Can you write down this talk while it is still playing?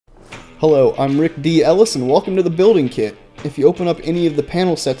Hello, I'm Rick D. Ellis and welcome to the building kit. If you open up any of the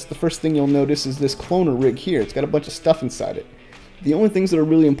panel sets, the first thing you'll notice is this cloner rig here. It's got a bunch of stuff inside it. The only things that are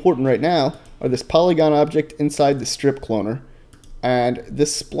really important right now are this Polygon object inside the strip cloner and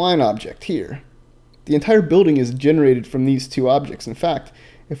this spline object here. The entire building is generated from these two objects. In fact,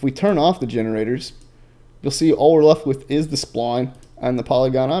 if we turn off the generators, you'll see all we're left with is the spline and the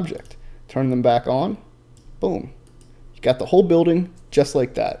Polygon object. Turn them back on, boom. You got the whole building just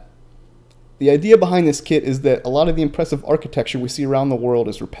like that. The idea behind this kit is that a lot of the impressive architecture we see around the world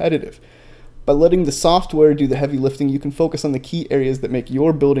is repetitive. By letting the software do the heavy lifting, you can focus on the key areas that make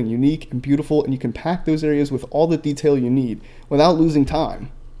your building unique and beautiful, and you can pack those areas with all the detail you need without losing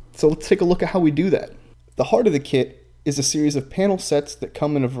time. So let's take a look at how we do that. The heart of the kit is a series of panel sets that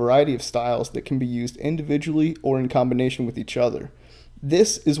come in a variety of styles that can be used individually or in combination with each other.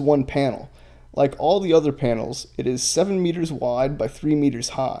 This is one panel. Like all the other panels, it is 7 meters wide by 3 meters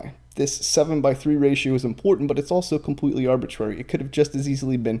high. This 7:3 ratio is important, but it's also completely arbitrary. It could have just as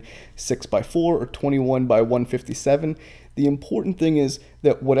easily been 6:4 or 21:157. The important thing is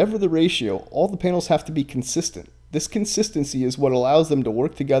that whatever the ratio, all the panels have to be consistent. This consistency is what allows them to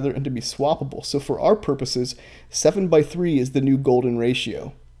work together and to be swappable. So for our purposes, 7:3 is the new golden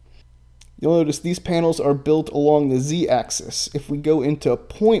ratio. You'll notice these panels are built along the Z-axis. If we go into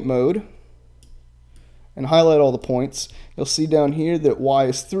point mode and highlight all the points, you'll see down here that Y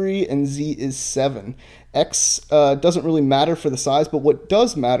is 3 and Z is 7. X doesn't really matter for the size, but what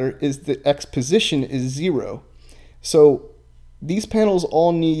does matter is that X position is 0. So these panels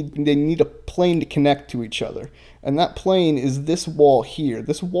all need a plane to connect to each other. And that plane is this wall here.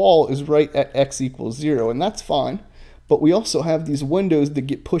 This wall is right at X equals 0, and that's fine. But we also have these windows that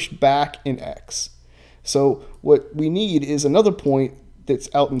get pushed back in X. So what we need is another point that's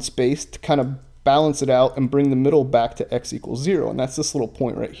out in space to kind of balance it out and bring the middle back to X equals 0, and that's this little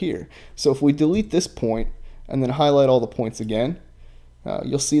point right here. So if we delete this point and then highlight all the points again,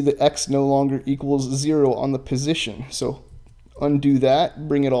 you'll see that X no longer equals 0 on the position. So undo that,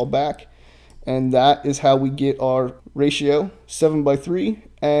 bring it all back, and that is how we get our ratio 7:3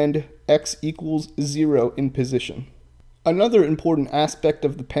 and X equals 0 in position. Another important aspect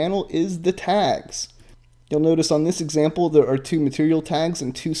of the panel is the tags. You'll notice on this example there are 2 material tags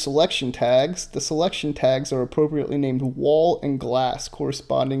and 2 selection tags. The selection tags are appropriately named wall and glass,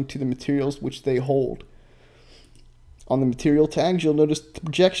 corresponding to the materials which they hold. On the material tags, you'll notice the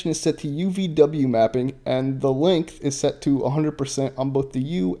projection is set to UVW mapping and the length is set to 100% on both the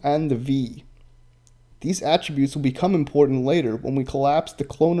U and the V. These attributes will become important later when we collapse the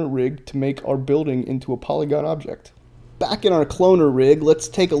cloner rig to make our building into a polygon object. Back in our cloner rig, let's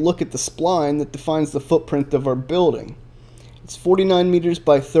take a look at the spline that defines the footprint of our building. It's 49 meters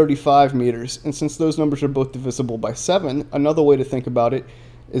by 35 meters, and since those numbers are both divisible by 7, another way to think about it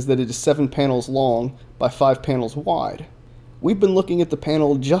is that it is 7 panels long by 5 panels wide. We've been looking at the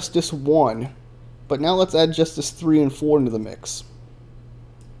panel Justice 1, but now let's add Justice 3 and 4 into the mix.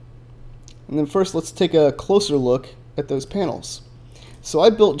 And then first let's take a closer look at those panels. So I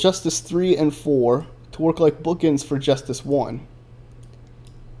built Justice 3 and 4 to work like bookends for Justice 1.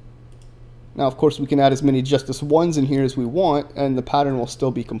 Now of course we can add as many Justice 1s in here as we want and the pattern will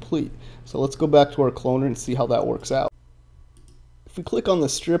still be complete. So let's go back to our cloner and see how that works out. If we click on the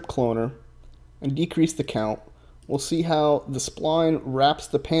strip cloner and decrease the count, we'll see how the spline wraps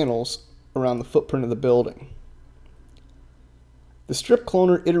the panels around the footprint of the building. The strip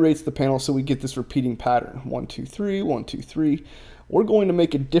cloner iterates the panel so we get this repeating pattern. 1, 2, 3, 1, 2, 3. We're going to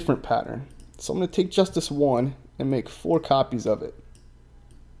make a different pattern. So I'm going to take Justice 1 and make 4 copies of it.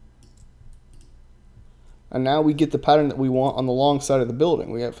 And now we get the pattern that we want on the long side of the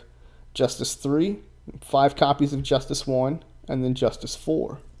building. We have Justice 3, 5 copies of Justice 1, and then Justice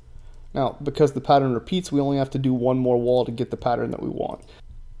 4. Now, because the pattern repeats, we only have to do one more wall to get the pattern that we want.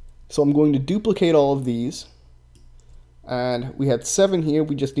 So I'm going to duplicate all of these. And we had 7 here,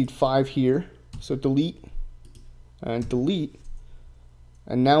 we just need 5 here. So delete and delete.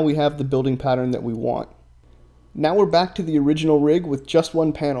 And now we have the building pattern that we want. Now we're back to the original rig with just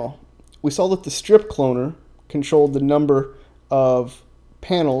one panel. We saw that the strip cloner controlled the number of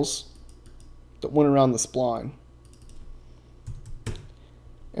panels that went around the spline.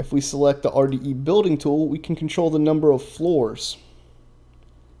 If we select the RDE building tool, we can control the number of floors.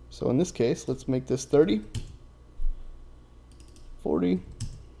 So in this case, let's make this 30, 40,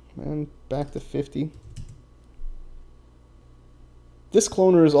 and back to 50. This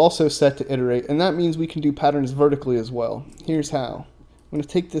cloner is also set to iterate, and that means we can do patterns vertically as well. Here's how. I'm going to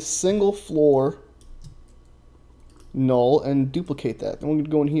take this single floor null and duplicate that. Then we're going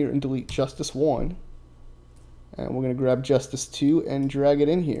to go in here and delete Justice 1. And we're going to grab Justice 2 and drag it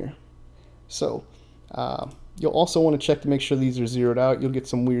in here. So you'll also want to check to make sure these are zeroed out. You'll get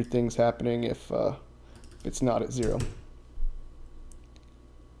some weird things happening if it's not at 0.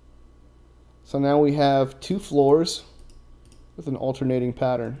 So now we have 2 floors with an alternating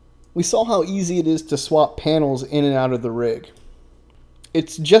pattern. We saw how easy it is to swap panels in and out of the rig.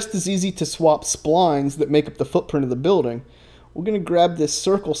 It's just as easy to swap splines that make up the footprint of the building. We're going to grab this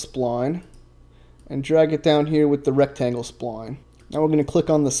circle spline and drag it down here with the rectangle spline. Now we're going to click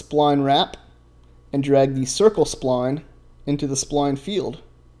on the spline wrap and drag the circle spline into the spline field.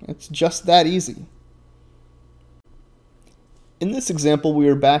 It's just that easy. In this example, we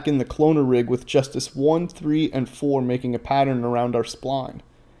are back in the cloner rig with justice 1, 3, and 4 making a pattern around our spline.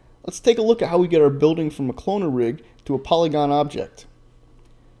 Let's take a look at how we get our building from a cloner rig to a polygon object.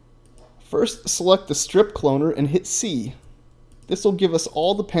 First, select the strip cloner and hit C. This will give us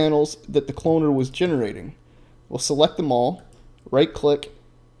all the panels that the cloner was generating. We'll select them all, right-click,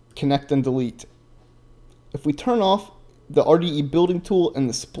 connect and delete. If we turn off the RDE building tool and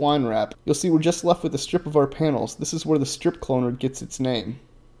the spline wrap, you'll see we're just left with a strip of our panels. This is where the strip cloner gets its name.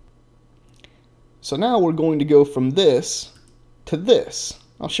 So now we're going to go from this to this.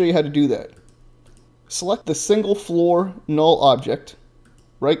 I'll show you how to do that. Select the single floor null object,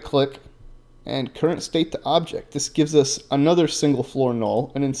 right-click, and current state to object. This gives us another single floor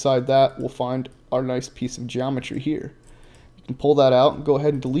null, and inside that we'll find our nice piece of geometry here. You can pull that out and go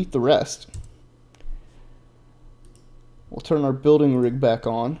ahead and delete the rest. We'll turn our building rig back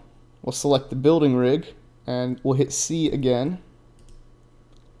on. We'll select the building rig and we'll hit C again.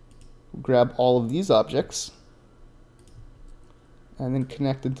 We'll grab all of these objects and then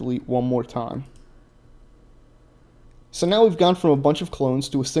connect and delete one more time. So now we've gone from a bunch of clones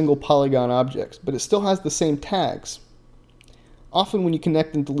to a single polygon object, but it still has the same tags. Often when you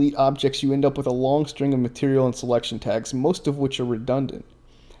connect and delete objects, you end up with a long string of material and selection tags, most of which are redundant.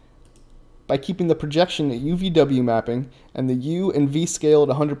 By keeping the projection at UVW mapping and the U and V scale at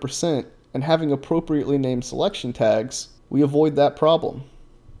 100% and having appropriately named selection tags, we avoid that problem.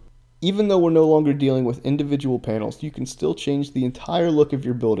 Even though we're no longer dealing with individual panels, you can still change the entire look of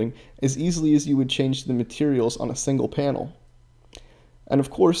your building as easily as you would change the materials on a single panel. And of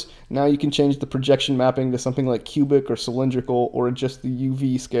course, now you can change the projection mapping to something like cubic or cylindrical or adjust the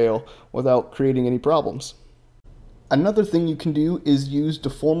UV scale without creating any problems. Another thing you can do is use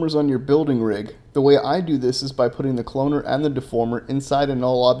deformers on your building rig. The way I do this is by putting the cloner and the deformer inside a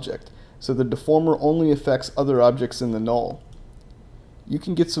null object, so the deformer only affects other objects in the null. You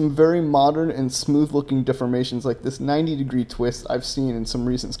can get some very modern and smooth looking deformations like this 90-degree twist I've seen in some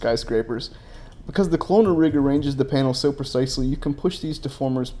recent skyscrapers. Because the cloner rig arranges the panel so precisely, you can push these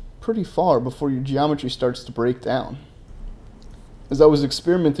deformers pretty far before your geometry starts to break down. As I was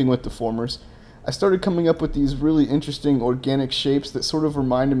experimenting with deformers, I started coming up with these really interesting organic shapes that sort of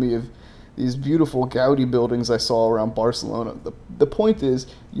reminded me of these beautiful Gaudi buildings I saw around Barcelona. The point is,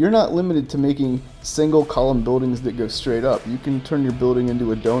 you're not limited to making single column buildings that go straight up. You can turn your building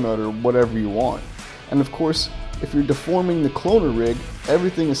into a donut or whatever you want. And of course, if you're deforming the cloner rig,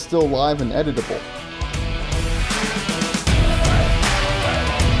 everything is still live and editable.